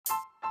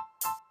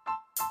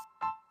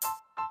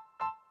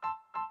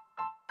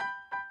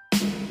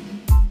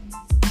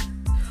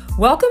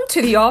Welcome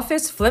to the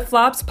Office Flip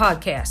Flops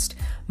podcast.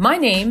 My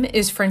name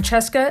is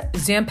Francesca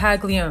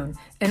Zampaglione,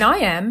 and I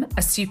am a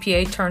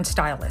CPA turned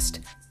stylist,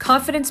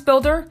 confidence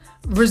builder,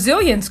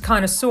 resilience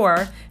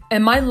connoisseur,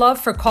 and my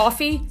love for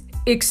coffee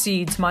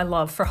exceeds my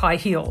love for high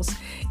heels.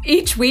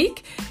 Each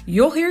week,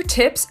 you'll hear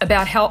tips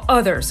about how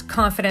others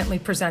confidently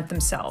present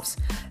themselves.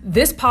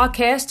 This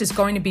podcast is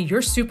going to be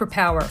your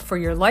superpower for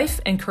your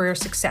life and career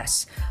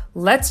success.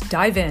 Let's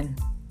dive in.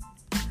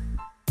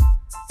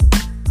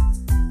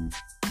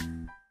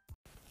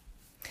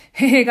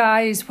 Hey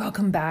guys,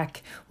 welcome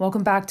back.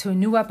 Welcome back to a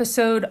new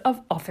episode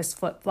of Office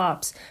Flip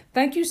Flops.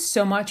 Thank you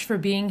so much for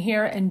being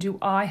here, and do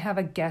I have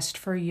a guest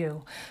for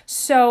you?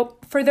 So,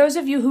 for those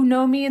of you who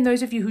know me and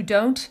those of you who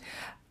don't,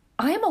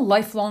 I am a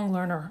lifelong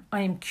learner.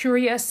 I am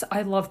curious.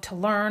 I love to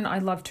learn. I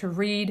love to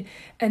read.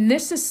 And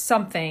this is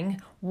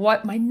something,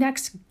 what my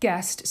next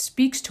guest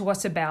speaks to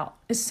us about,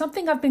 is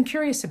something I've been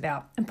curious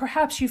about, and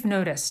perhaps you've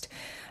noticed.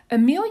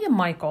 Amelia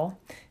Michael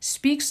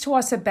speaks to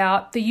us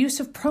about the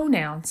use of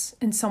pronouns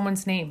in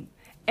someone's name.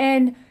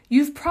 And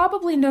you've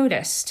probably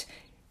noticed,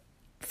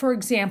 for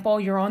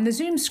example, you're on the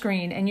Zoom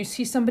screen and you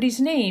see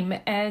somebody's name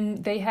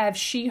and they have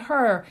she,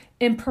 her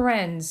in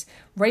parens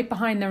right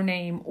behind their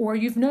name, or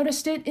you've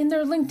noticed it in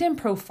their LinkedIn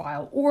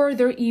profile or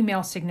their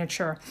email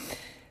signature.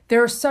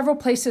 There are several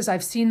places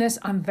I've seen this.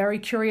 I'm very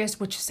curious,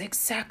 which is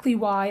exactly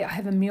why I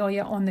have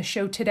Amelia on the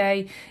show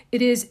today.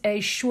 It is a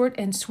short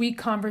and sweet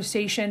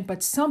conversation,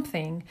 but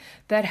something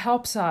that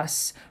helps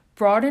us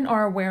broaden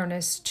our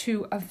awareness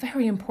to a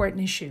very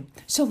important issue.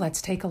 So let's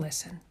take a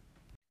listen.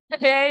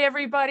 Hey,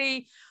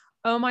 everybody.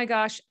 Oh my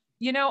gosh.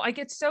 I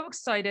get so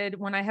excited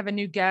when I have a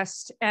new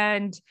guest,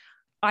 and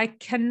I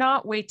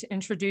cannot wait to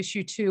introduce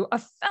you to a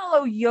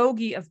fellow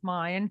yogi of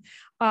mine.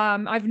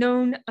 I've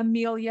known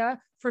Amelia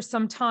for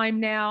some time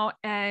now,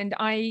 and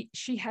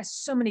she has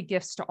so many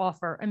gifts to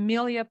offer.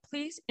 Amelia,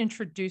 please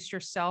introduce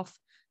yourself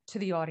to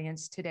the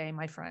audience today,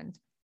 my friend.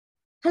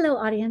 Hello,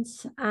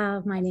 audience.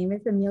 My name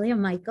is Amelia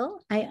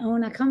Michael. I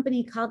own a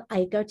company called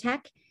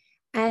Icotech,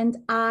 and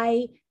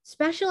I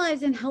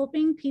specialize in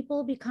helping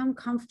people become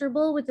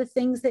comfortable with the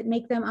things that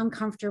make them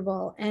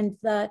uncomfortable. And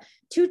the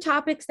two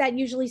topics that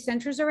usually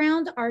centers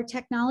around are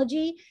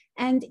technology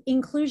and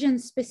inclusion,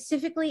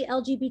 specifically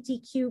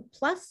LGBTQ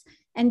plus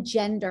and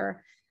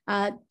gender.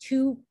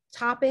 Two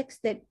topics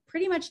that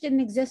pretty much didn't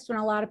exist when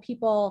a lot of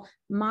people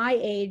my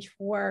age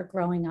were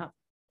growing up.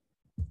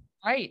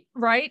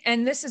 Right.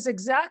 And this is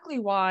exactly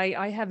why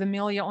I have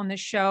Amelia on the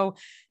show.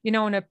 In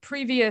a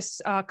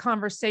previous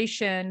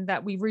conversation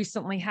that we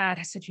recently had,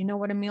 I said, you know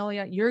what,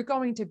 Amelia, you're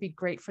going to be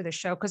great for the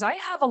show, because I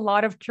have a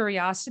lot of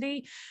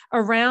curiosity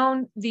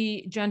around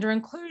the gender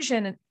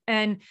inclusion.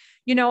 And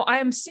I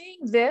am seeing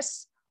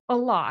this a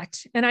lot.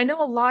 And I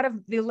know a lot of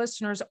the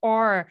listeners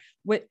are,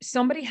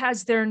 somebody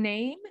has their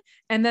name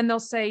and then they'll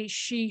say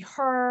she,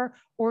 her,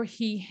 or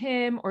he,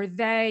 him, or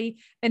they.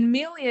 And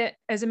Amelia,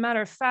 as a matter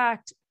of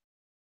fact,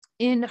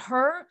 in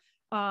her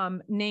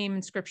name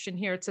inscription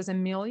here, it says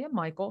Amelia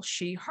Michael,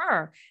 she,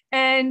 her.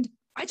 And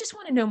I just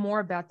want to know more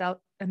about that,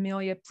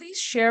 Amelia. Please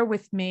share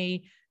with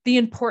me the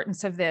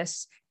importance of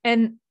this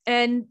and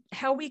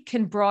how we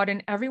can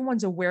broaden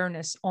everyone's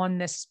awareness on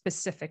this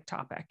specific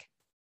topic.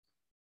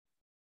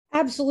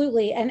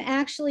 Absolutely. And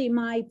actually,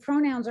 my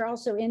pronouns are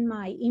also in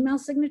my email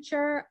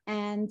signature.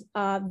 And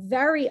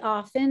very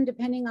often,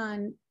 depending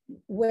on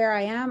where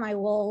I am, I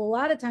will a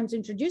lot of times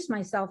introduce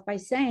myself by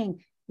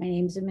saying, my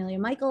name is Amelia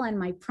Michael and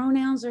my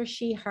pronouns are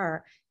she,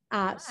 her.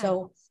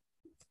 So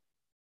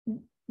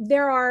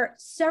there are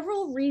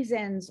several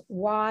reasons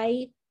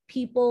why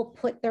people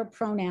put their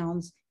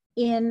pronouns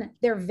in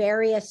their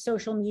various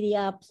social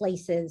media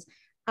places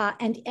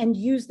and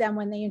use them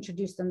when they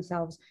introduce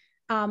themselves.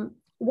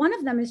 One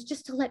of them is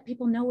just to let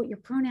people know what your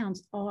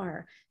pronouns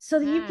are so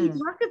that you can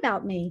talk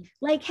about me.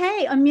 Like,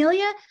 hey,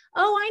 Amelia,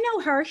 oh, I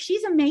know her.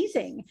 She's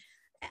amazing.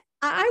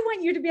 I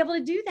want you to be able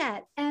to do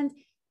that. And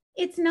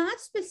it's not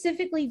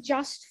specifically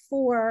just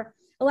for,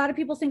 a lot of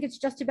people think it's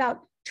just about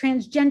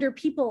transgender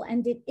people,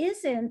 and it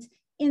isn't,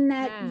 in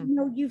that,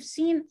 you've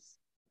seen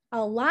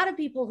a lot of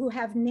people who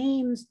have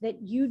names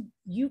that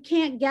you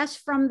can't guess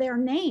from their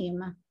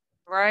name.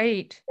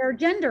 Right. Their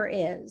gender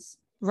is.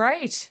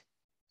 Right.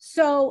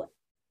 So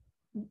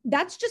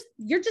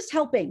you're just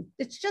helping.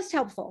 It's just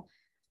helpful.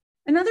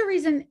 Another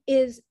reason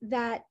is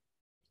that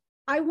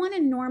I want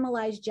to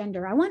normalize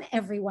gender. I want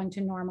everyone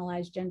to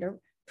normalize gender.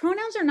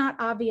 Pronouns are not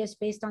obvious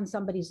based on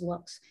somebody's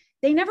looks.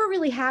 They never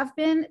really have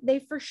been. They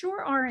for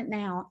sure aren't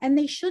now, and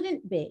they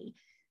shouldn't be.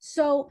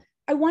 So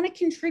I want to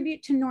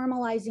contribute to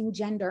normalizing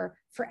gender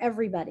for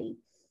everybody.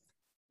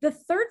 The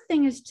third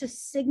thing is to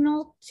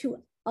signal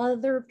to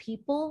other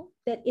people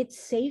that it's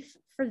safe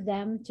for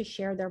them to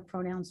share their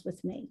pronouns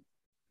with me.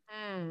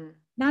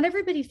 Not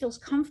everybody feels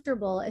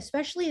comfortable,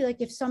 especially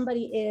like if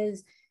somebody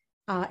is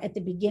at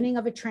the beginning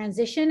of a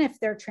transition, if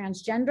they're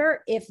transgender,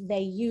 if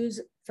they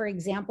use, for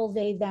example,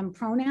 they, them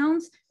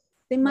pronouns,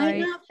 They might Right.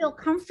 not feel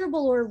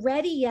comfortable or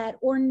ready yet,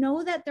 or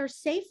know that they're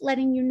safe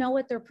letting you know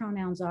what their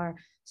pronouns are.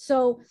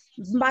 So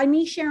by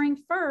me sharing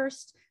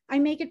first, I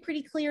make it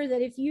pretty clear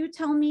that if you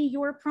tell me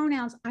your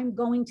pronouns, I'm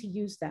going to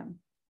use them.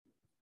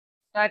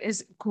 That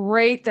is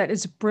great. That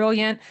is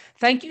brilliant.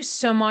 Thank you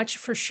so much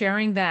for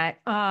sharing that.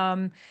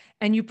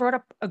 And you brought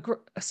up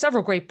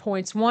several great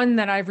points. One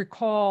that I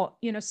recall,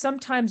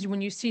 sometimes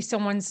when you see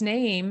someone's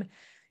name,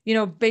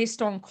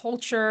 based on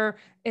culture,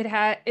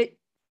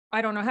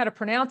 I don't know how to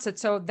pronounce it.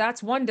 So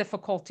that's one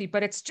difficulty,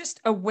 but it's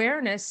just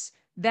awareness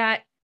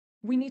that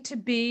we need to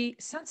be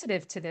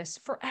sensitive to this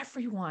for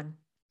everyone,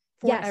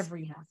 for Yes.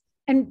 everyone.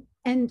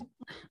 And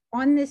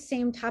on this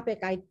same topic,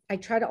 I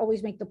try to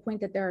always make the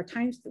point that there are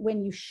times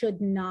when you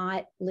should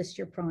not list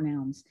your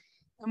pronouns.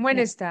 And when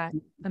is that,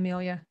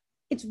 Amelia?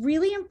 It's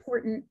really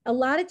important. A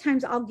lot of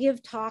times I'll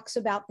give talks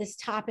about this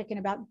topic and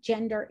about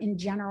gender in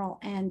general.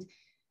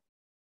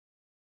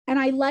 And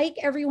I like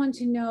everyone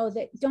to know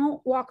that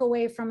don't walk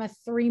away from a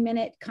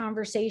 3-minute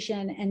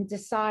conversation and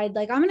decide,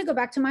 like, I'm going to go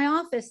back to my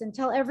office and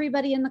tell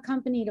everybody in the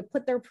company to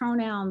put their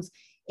pronouns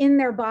in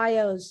their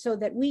bios so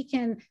that we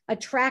can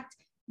attract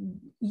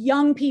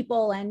young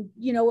people and,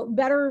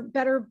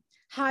 better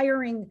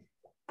hiring.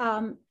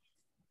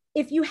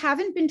 If you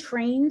haven't been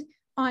trained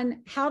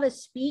on how to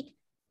speak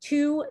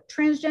to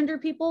transgender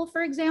people,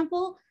 for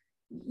example,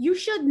 you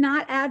should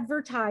not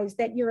advertise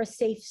that you're a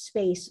safe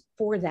space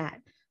for that.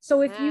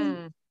 So if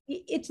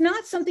it's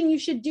not something you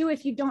should do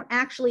if you don't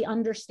actually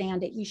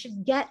understand it. You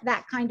should get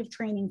that kind of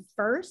training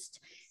first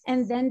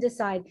and then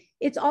decide.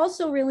 It's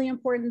also really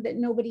important that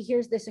nobody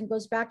hears this and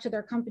goes back to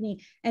their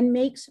company and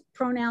makes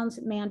pronouns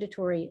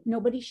mandatory.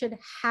 Nobody should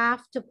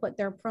have to put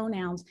their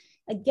pronouns.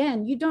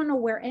 Again, you don't know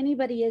where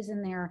anybody is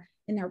in their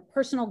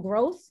personal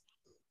growth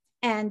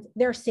and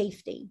their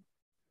safety.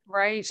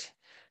 Right.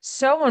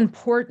 So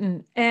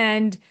important.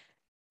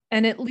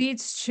 And it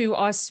leads to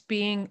us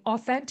being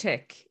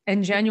authentic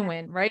and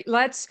genuine, right?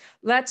 Let's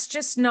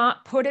just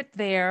not put it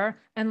there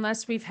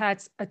unless we've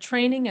had a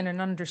training and an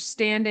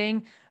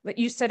understanding. But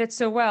you said it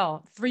so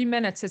well. 3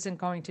 minutes isn't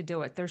going to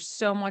do it. There's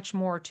so much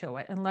more to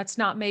it. And let's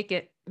not make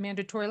it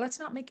mandatory. Let's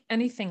not make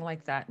anything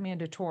like that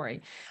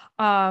mandatory.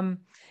 And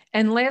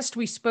last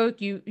we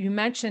spoke, you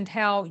mentioned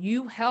how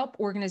you help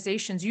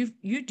organizations.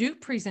 You do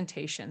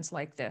presentations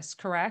like this,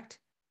 correct?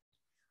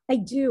 I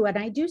do, and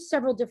I do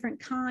several different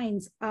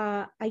kinds.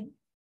 Like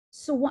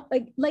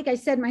I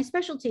said, my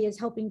specialty is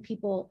helping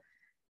people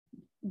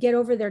get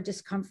over their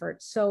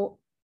discomfort. So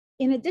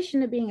in addition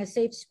to being a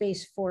safe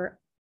space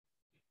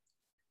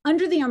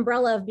under the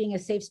umbrella of being a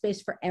safe space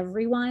for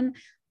everyone,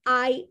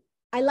 I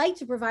like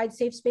to provide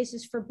safe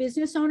spaces for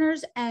business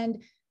owners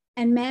and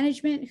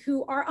management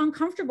who are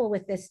uncomfortable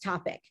with this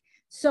topic.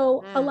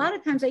 So a lot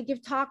of times I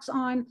give talks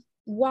on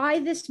why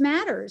this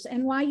matters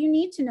and why you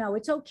need to know.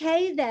 It's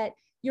okay that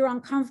you're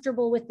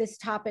uncomfortable with this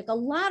topic. A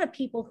lot of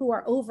people who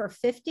are over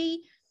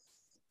 50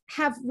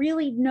 have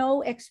really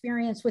no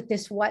experience with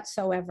this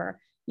whatsoever.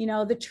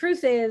 The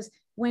truth is,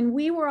 when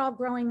we were all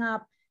growing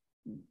up,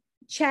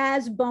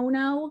 Chaz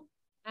Bono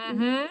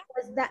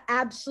was the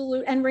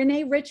absolute, and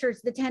Renee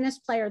Richards, the tennis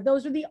player,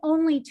 those are the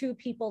only two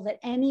people that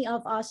any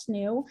of us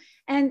knew.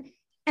 And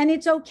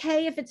it's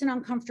okay if it's an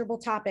uncomfortable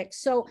topic.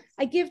 So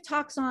I give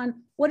talks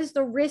on what is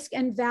the risk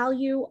and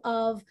value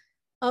of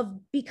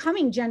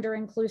becoming gender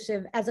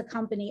inclusive as a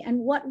company, and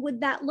what would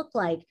that look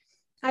like?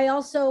 I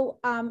also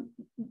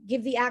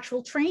give the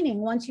actual training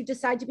once you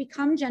decide to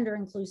become gender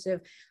inclusive.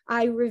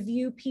 I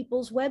review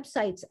people's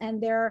websites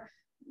and their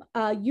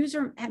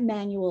user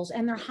manuals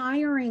and their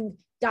hiring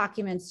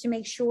documents to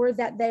make sure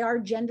that they are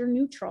gender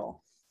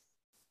neutral.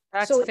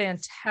 That's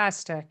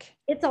fantastic.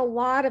 It's a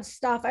lot of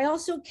stuff. I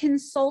also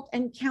consult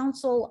and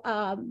counsel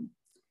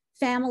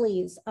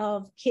families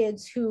of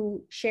kids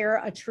who share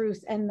a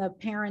truth and the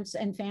parents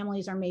and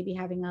families are maybe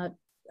having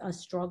a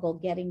struggle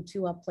getting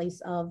to a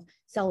place of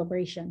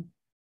celebration.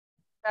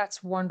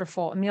 That's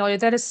wonderful, Amelia.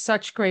 That is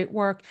such great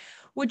work.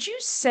 Would you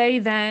say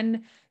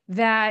then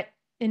that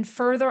in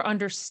further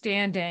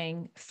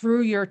understanding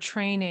through your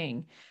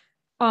training,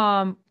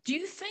 do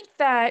you think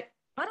that,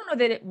 I don't know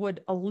that it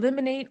would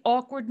eliminate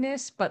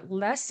awkwardness, but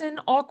lessen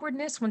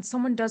awkwardness when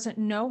someone doesn't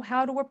know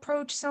how to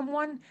approach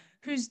someone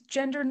who's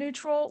gender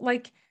neutral?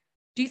 Like,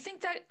 do you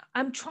think that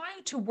I'm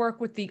trying to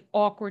work with the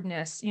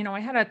awkwardness? I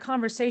had a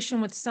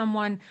conversation with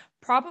someone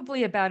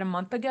probably about a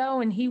month ago,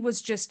 and he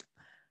was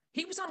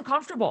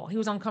uncomfortable. He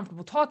was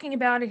uncomfortable talking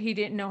about it. He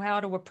didn't know how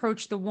to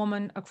approach the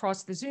woman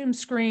across the Zoom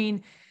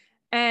screen.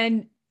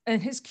 And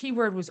his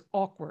keyword was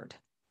awkward.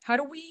 How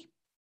do we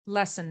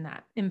lessen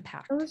that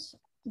impact?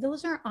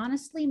 Those are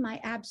honestly my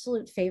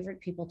absolute favorite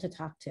people to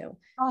talk to.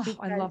 Oh,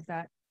 I love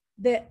that.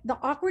 The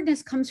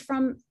awkwardness comes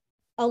from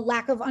a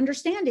lack of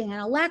understanding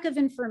and a lack of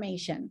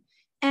information.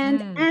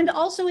 And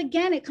also,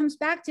 again, it comes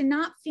back to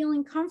not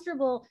feeling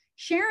comfortable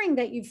sharing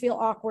that you feel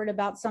awkward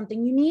about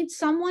something. You need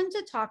someone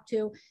to talk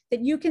to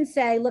that you can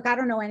say, look, I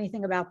don't know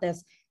anything about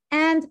this.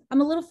 And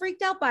I'm a little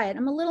freaked out by it.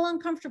 I'm a little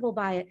uncomfortable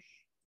by it,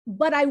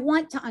 but I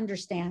want to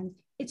understand.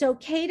 It's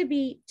okay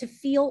to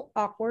feel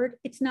awkward.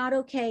 It's not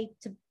okay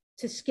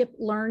to skip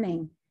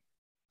learning.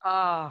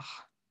 Ah,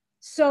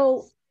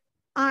 So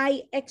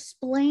I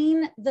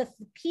explain the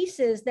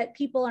pieces that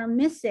people are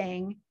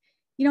missing.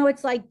 You know,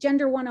 it's like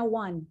Gender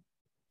 101.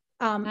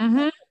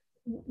 mm-hmm.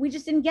 We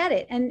just didn't get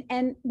it.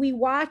 And we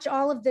watch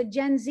all of the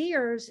Gen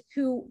Zers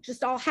who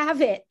just all have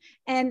it,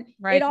 and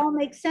it all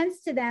makes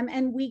sense to them,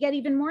 and we get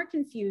even more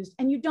confused.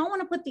 And you don't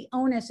want to put the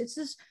onus, it's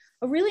just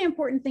a really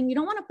important thing. You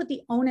don't want to put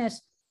the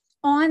onus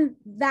on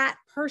that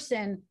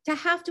person to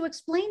have to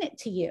explain it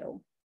to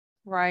you.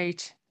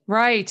 Right.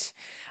 Right.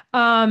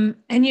 And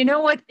you know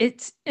what?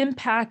 Its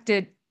impact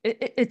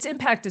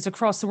is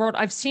across the world.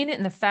 I've seen it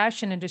in the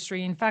fashion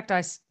industry. In fact,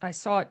 I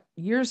saw it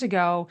years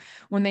ago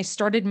when they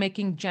started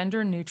making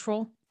gender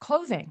neutral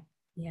clothing.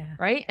 Yeah.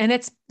 Right. And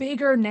it's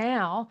bigger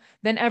now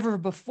than ever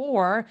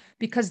before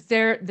because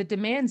the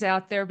demand's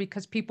out there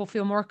because people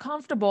feel more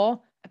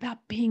comfortable about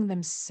being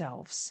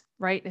themselves.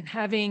 Right. And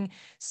having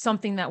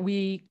something that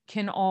we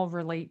can all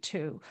relate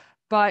to.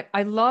 But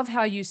I love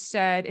how you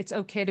said it's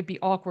okay to be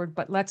awkward,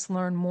 but let's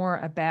learn more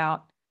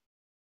about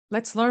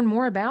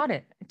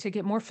it to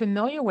get more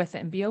familiar with it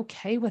and be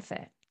okay with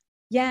it.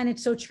 Yeah, and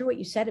it's so true what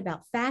you said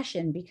about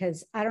fashion,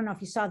 because I don't know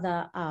if you saw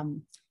the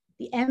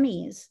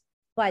Emmys,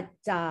 but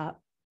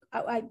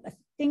I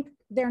think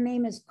their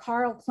name is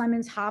Carl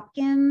Clemens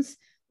Hopkins,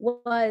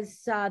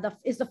 was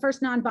the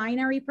first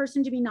non-binary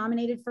person to be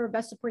nominated for a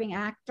Best Supporting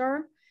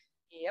Actor.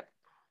 Yep.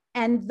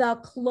 And the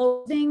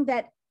clothing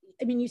that,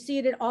 I mean, you see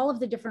it at all of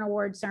the different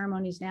award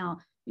ceremonies now.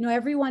 You know,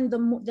 everyone,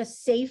 the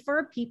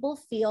safer people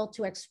feel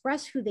to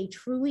express who they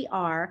truly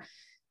are,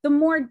 the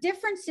more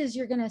differences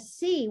you're going to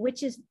see,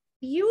 which is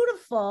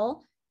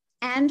beautiful,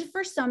 and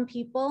for some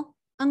people,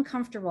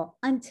 uncomfortable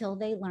until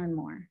they learn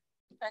more.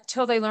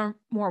 Until they learn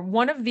more.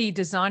 One of the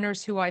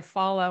designers who I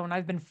follow, and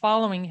I've been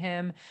following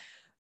him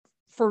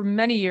for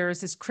many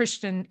years, is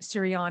Christian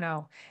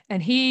Siriano.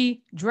 And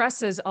he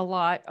dresses a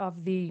lot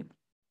of the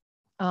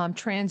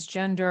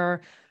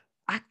transgender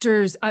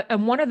actors.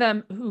 And one of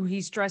them who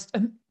he's dressed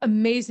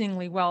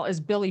amazingly well is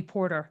Billy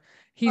Porter.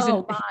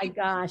 My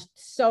gosh,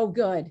 so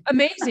good.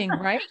 Amazing,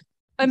 right?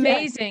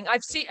 Amazing. Yes.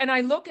 I've seen, and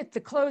I look at the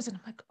clothes and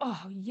I'm like,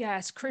 oh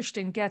yes,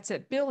 Christian gets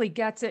it. Billy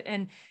gets it.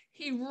 And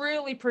he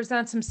really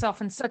presents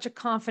himself in such a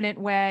confident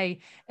way.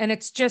 And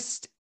it's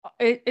just,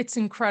 it's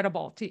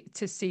incredible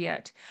to see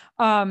it.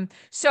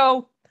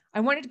 So I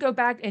wanted to go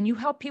back, and you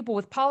help people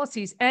with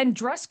policies and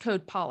dress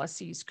code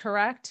policies,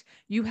 correct?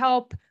 You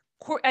help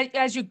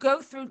as you go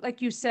through,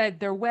 like you said,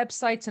 their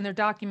websites and their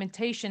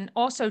documentation,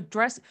 also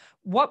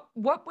what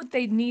would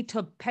they need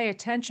to pay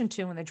attention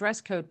to in the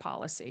dress code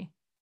policy?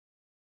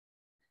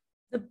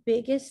 The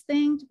biggest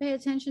thing to pay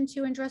attention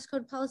to in dress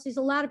code policies,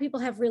 a lot of people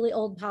have really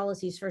old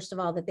policies, first of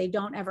all, that they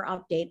don't ever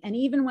update. And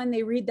even when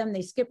they read them,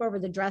 they skip over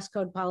the dress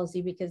code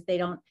policy because they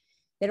don't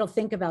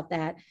think about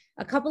that.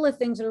 A couple of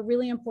things that are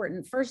really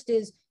important. First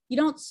is, you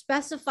don't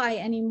specify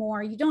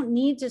anymore. You don't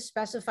need to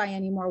specify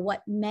anymore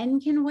what men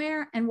can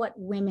wear and what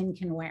women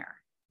can wear.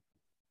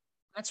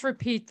 Let's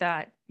repeat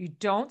that. You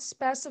don't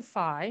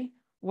specify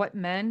what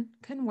men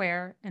can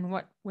wear and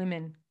what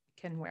women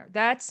can wear.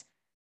 That's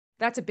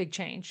a big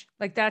change.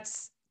 Like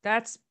that's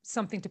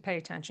something to pay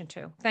attention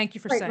to. Thank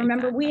you for saying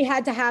Remember, that. we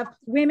had to have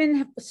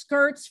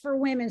skirts for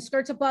women,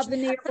 skirts above the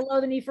knee or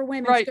below the knee for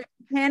women, right.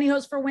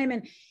 Pantyhose for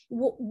women.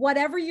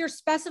 Whatever you're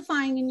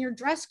specifying in your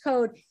dress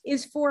code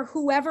is for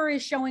whoever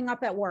is showing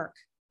up at work.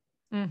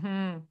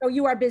 Mm-hmm. So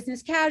you are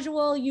business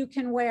casual, you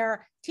can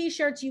wear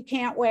t-shirts, you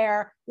can't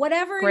wear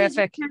whatever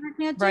graphic. It is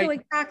you can't do.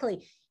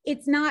 Exactly.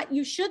 It's not,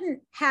 you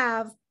shouldn't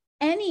have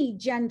any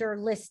gender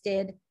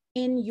listed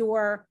in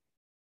your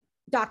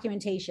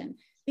documentation.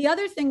 The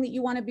other thing that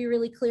you want to be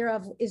really clear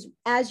of is,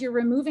 as you're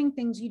removing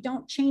things, you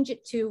don't change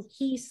it to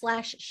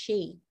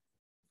he/she.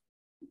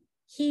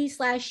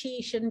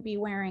 He/she shouldn't be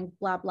wearing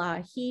blah,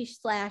 blah.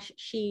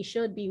 He/she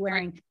should be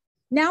wearing. Right.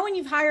 Now, when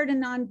you've hired a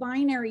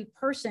non-binary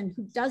person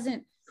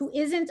who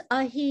isn't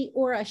a he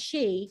or a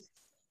she,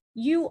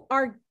 you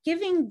are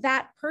giving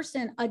that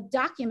person a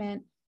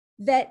document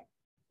that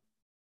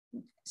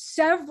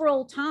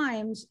several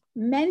times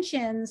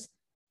mentions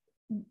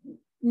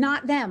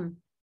not them.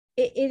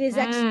 It is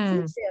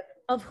exclusive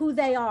of who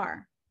they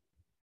are.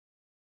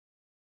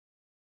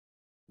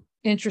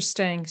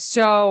 Interesting.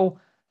 So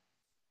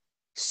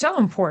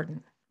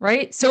important,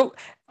 right? So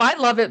I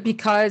love it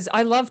because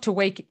I love to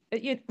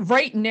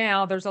right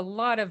now, there's a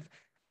lot of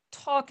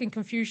talk and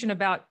confusion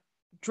about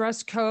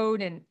dress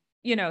code, and,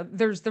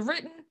 there's the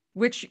written,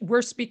 which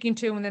we're speaking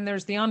to, and then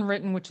there's the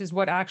unwritten, which is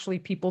what actually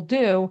people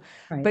do.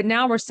 Right. But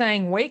now we're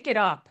saying, wake it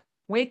up,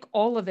 wake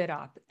all of it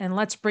up, and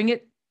let's bring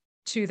it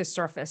to the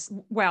surface.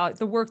 Wow,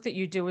 the work that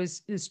you do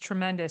is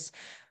tremendous.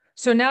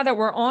 So now that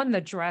we're on the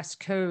dress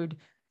code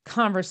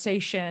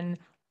conversation,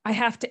 I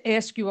have to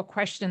ask you a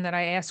question that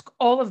I ask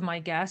all of my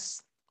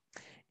guests,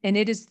 and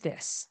it is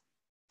this.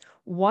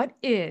 What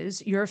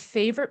is your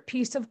favorite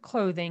piece of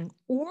clothing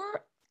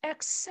or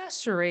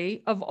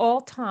accessory of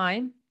all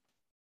time,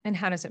 and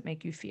how does it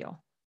make you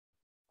feel?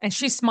 And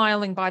she's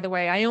smiling, by the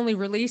way. I only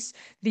released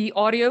the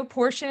audio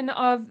portion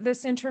of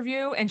this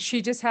interview, and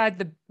she just had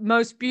the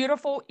most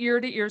beautiful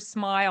ear-to-ear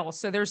smile.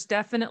 So there's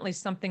definitely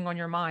something on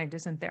your mind,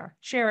 isn't there?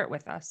 Share it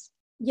with us.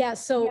 Yeah,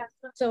 so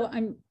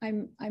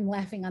I'm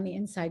laughing on the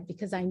inside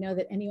because I know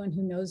that anyone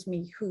who knows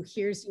me who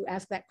hears you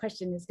ask that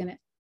question is going to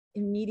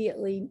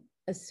immediately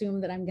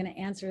assume that I'm going to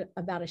answer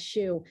about a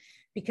shoe,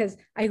 because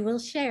I will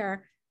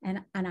share,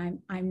 and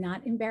I'm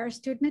not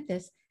embarrassed to admit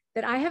this,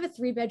 that I have a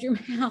 3-bedroom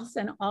house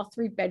and all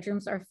 3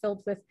 bedrooms are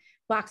filled with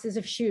boxes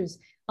of shoes.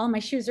 All my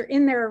shoes are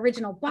in their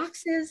original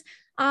boxes.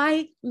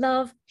 I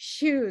love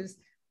shoes,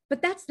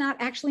 but that's not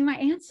actually my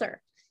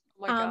answer. Oh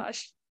my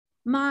gosh.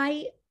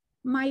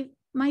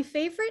 My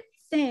favorite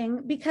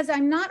thing, because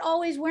I'm not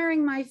always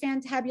wearing my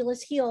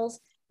fantabulous heels,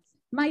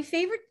 my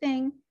favorite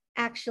thing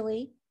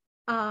actually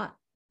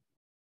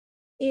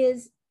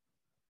is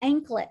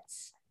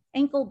anklets,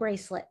 ankle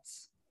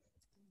bracelets.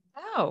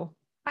 Oh,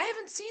 I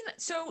haven't seen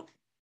that. So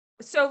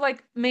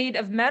like made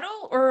of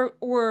metal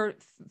or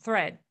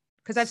thread?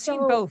 Because I've seen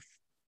both.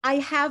 I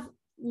have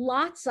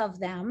lots of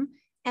them,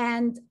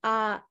 and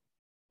I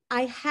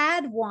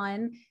had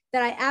one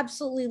that I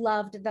absolutely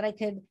loved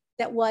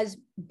that was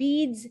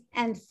beads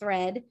and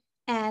thread,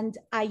 and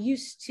I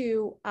used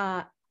to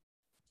and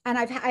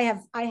I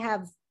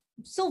have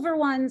silver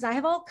ones. I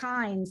have all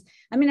kinds.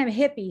 I mean, I'm a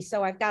hippie,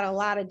 so I've got a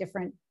lot of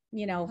different,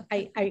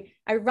 I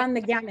run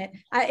the gamut.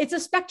 It's a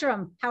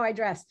spectrum how I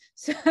dress.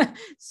 So,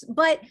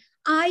 but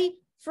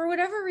for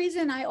whatever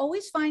reason, I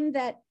always find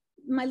that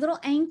my little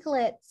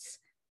anklets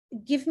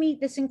give me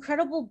this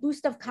incredible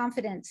boost of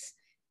confidence.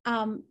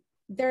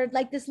 They're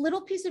like this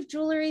little piece of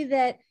jewelry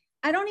that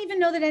I don't even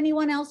know that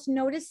anyone else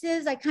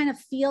notices. I kind of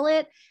feel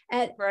it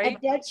at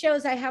dead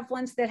shows. I have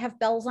ones that have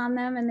bells on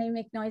them and they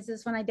make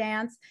noises when I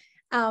dance.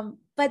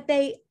 But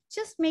they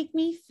just make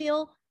me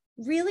feel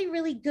really,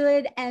 really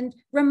good and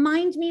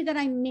remind me that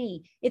I'm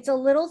me. It's a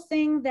little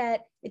thing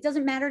that it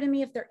doesn't matter to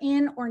me if they're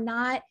in or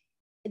not,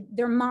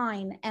 they're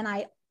mine. And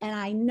I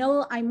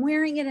know I'm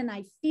wearing it and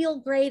I feel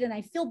great and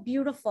I feel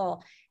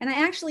beautiful. And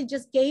I actually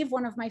just gave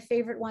one of my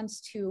favorite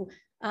ones to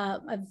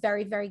a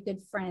very, very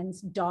good friend's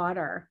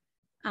daughter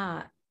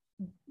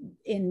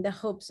in the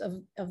hopes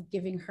of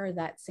giving her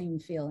that same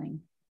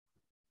feeling.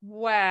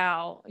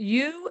 Wow.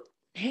 You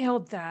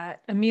nailed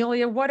that,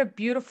 Amelia. What a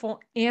beautiful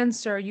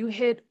answer. You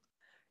hit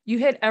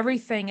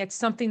everything. It's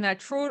something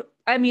that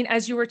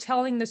as you were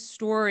telling the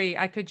story,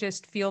 I could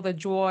just feel the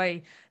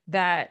joy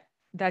that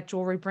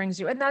jewelry brings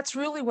you. And that's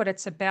really what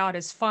it's about,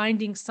 is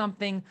finding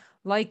something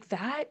like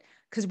that,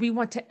 because we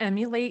want to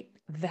emulate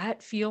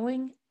that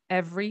feeling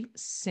every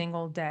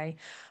single day.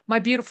 My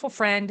beautiful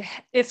friend,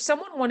 if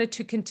someone wanted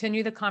to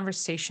continue the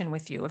conversation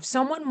with you, if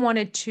someone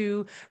wanted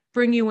to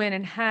bring you in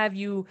and have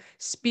you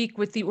speak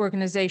with the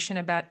organization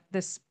about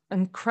this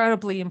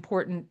incredibly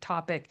important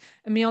topic,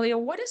 Amelia,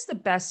 what is the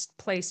best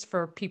place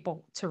for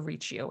people to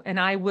reach you? And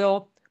I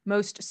will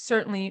most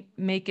certainly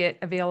make it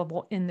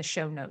available in the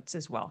show notes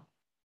as well.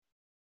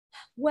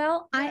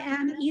 Well, I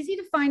am easy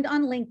to find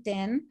on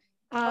LinkedIn.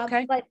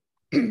 Okay. But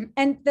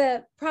and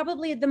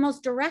probably the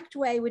most direct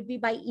way would be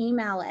by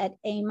email at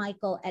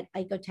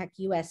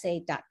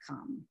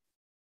amichael@icotechusa.com.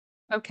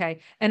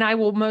 Okay. And I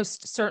will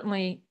most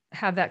certainly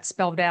have that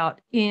spelled out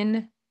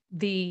in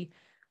the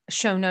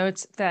show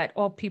notes, that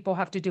all people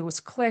have to do is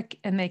click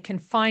and they can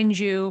find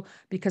you,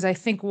 because I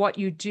think what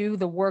you do,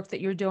 the work that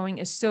you're doing,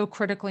 is so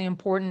critically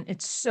important.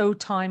 It's so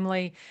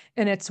timely,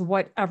 and it's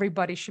what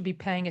everybody should be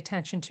paying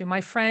attention to. My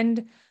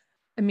friend,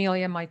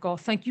 Amelia Michael,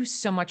 thank you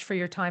so much for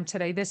your time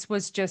today. This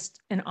was just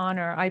an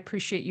honor. I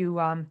appreciate you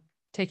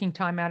taking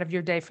time out of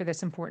your day for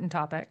this important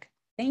topic.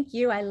 Thank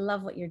you. I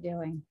love what you're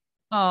doing.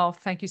 Oh,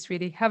 thank you,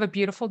 sweetie. Have a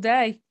beautiful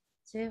day.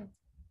 Too.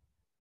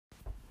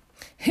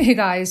 Hey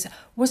guys,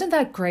 wasn't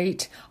that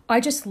great? I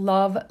just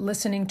love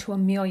listening to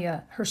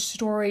Amelia, her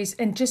stories,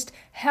 and just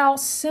how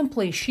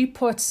simply she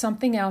puts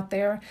something out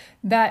there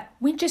that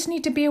we just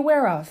need to be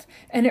aware of.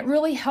 And it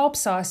really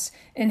helps us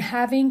in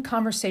having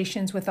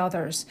conversations with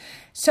others.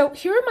 So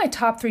here are my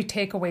top 3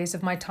 takeaways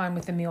of my time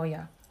with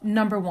Amelia.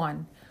 Number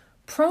 1,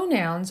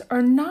 pronouns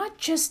are not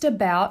just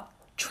about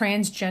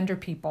transgender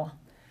people.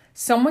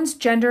 Someone's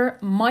gender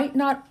might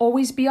not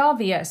always be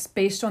obvious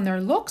based on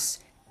their looks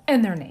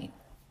and their name.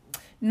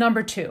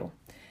 Number 2,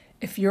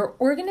 if your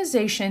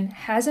organization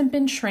hasn't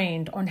been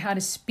trained on how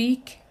to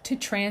speak to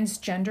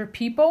transgender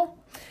people,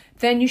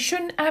 then you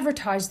shouldn't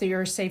advertise that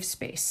you're a safe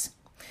space.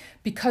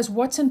 Because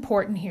what's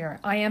important here,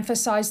 I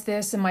emphasize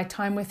this in my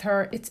time with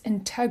her, it's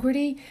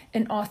integrity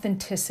and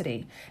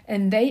authenticity.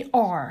 And they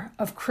are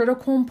of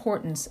critical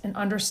importance in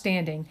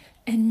understanding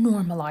and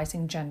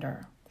normalizing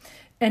gender.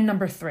 And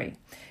number 3,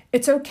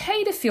 it's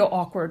okay to feel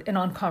awkward and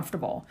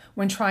uncomfortable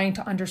when trying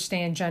to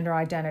understand gender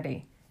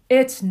identity.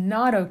 It's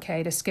not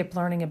okay to skip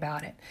learning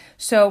about it.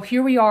 So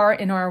here we are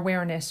in our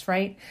awareness,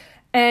 right?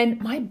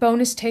 And my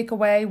bonus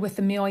takeaway with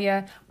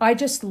Amelia, I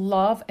just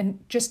love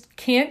and just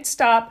can't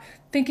stop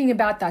thinking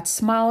about that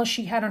smile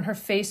she had on her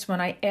face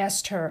when I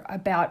asked her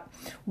about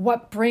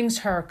what brings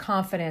her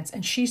confidence.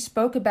 And she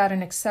spoke about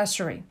an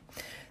accessory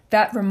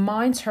that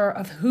reminds her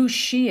of who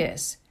she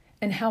is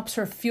and helps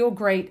her feel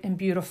great and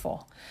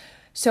beautiful.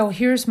 So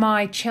here's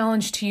my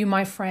challenge to you,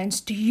 my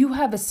friends. Do you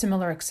have a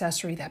similar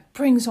accessory that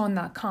brings on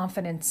that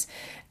confidence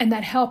and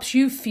that helps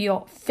you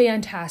feel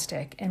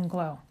fantastic and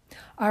glow?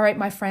 All right,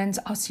 my friends,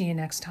 I'll see you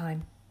next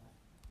time.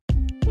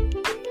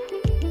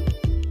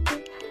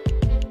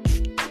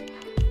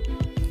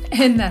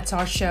 And that's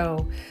our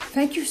show.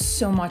 Thank you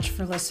so much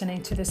for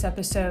listening to this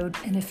episode.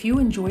 And if you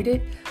enjoyed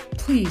it,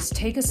 please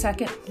take a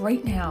second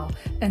right now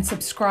and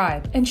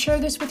subscribe and share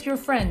this with your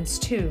friends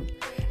too.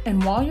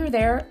 And while you're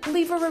there,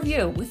 leave a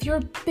review with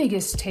your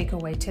biggest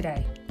takeaway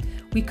today.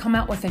 We come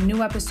out with a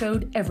new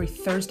episode every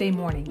Thursday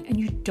morning, and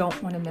you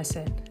don't want to miss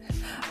it.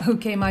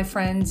 Okay, my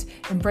friends,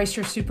 embrace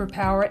your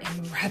superpower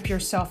and wrap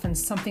yourself in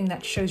something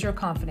that shows your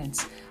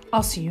confidence.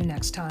 I'll see you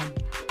next time.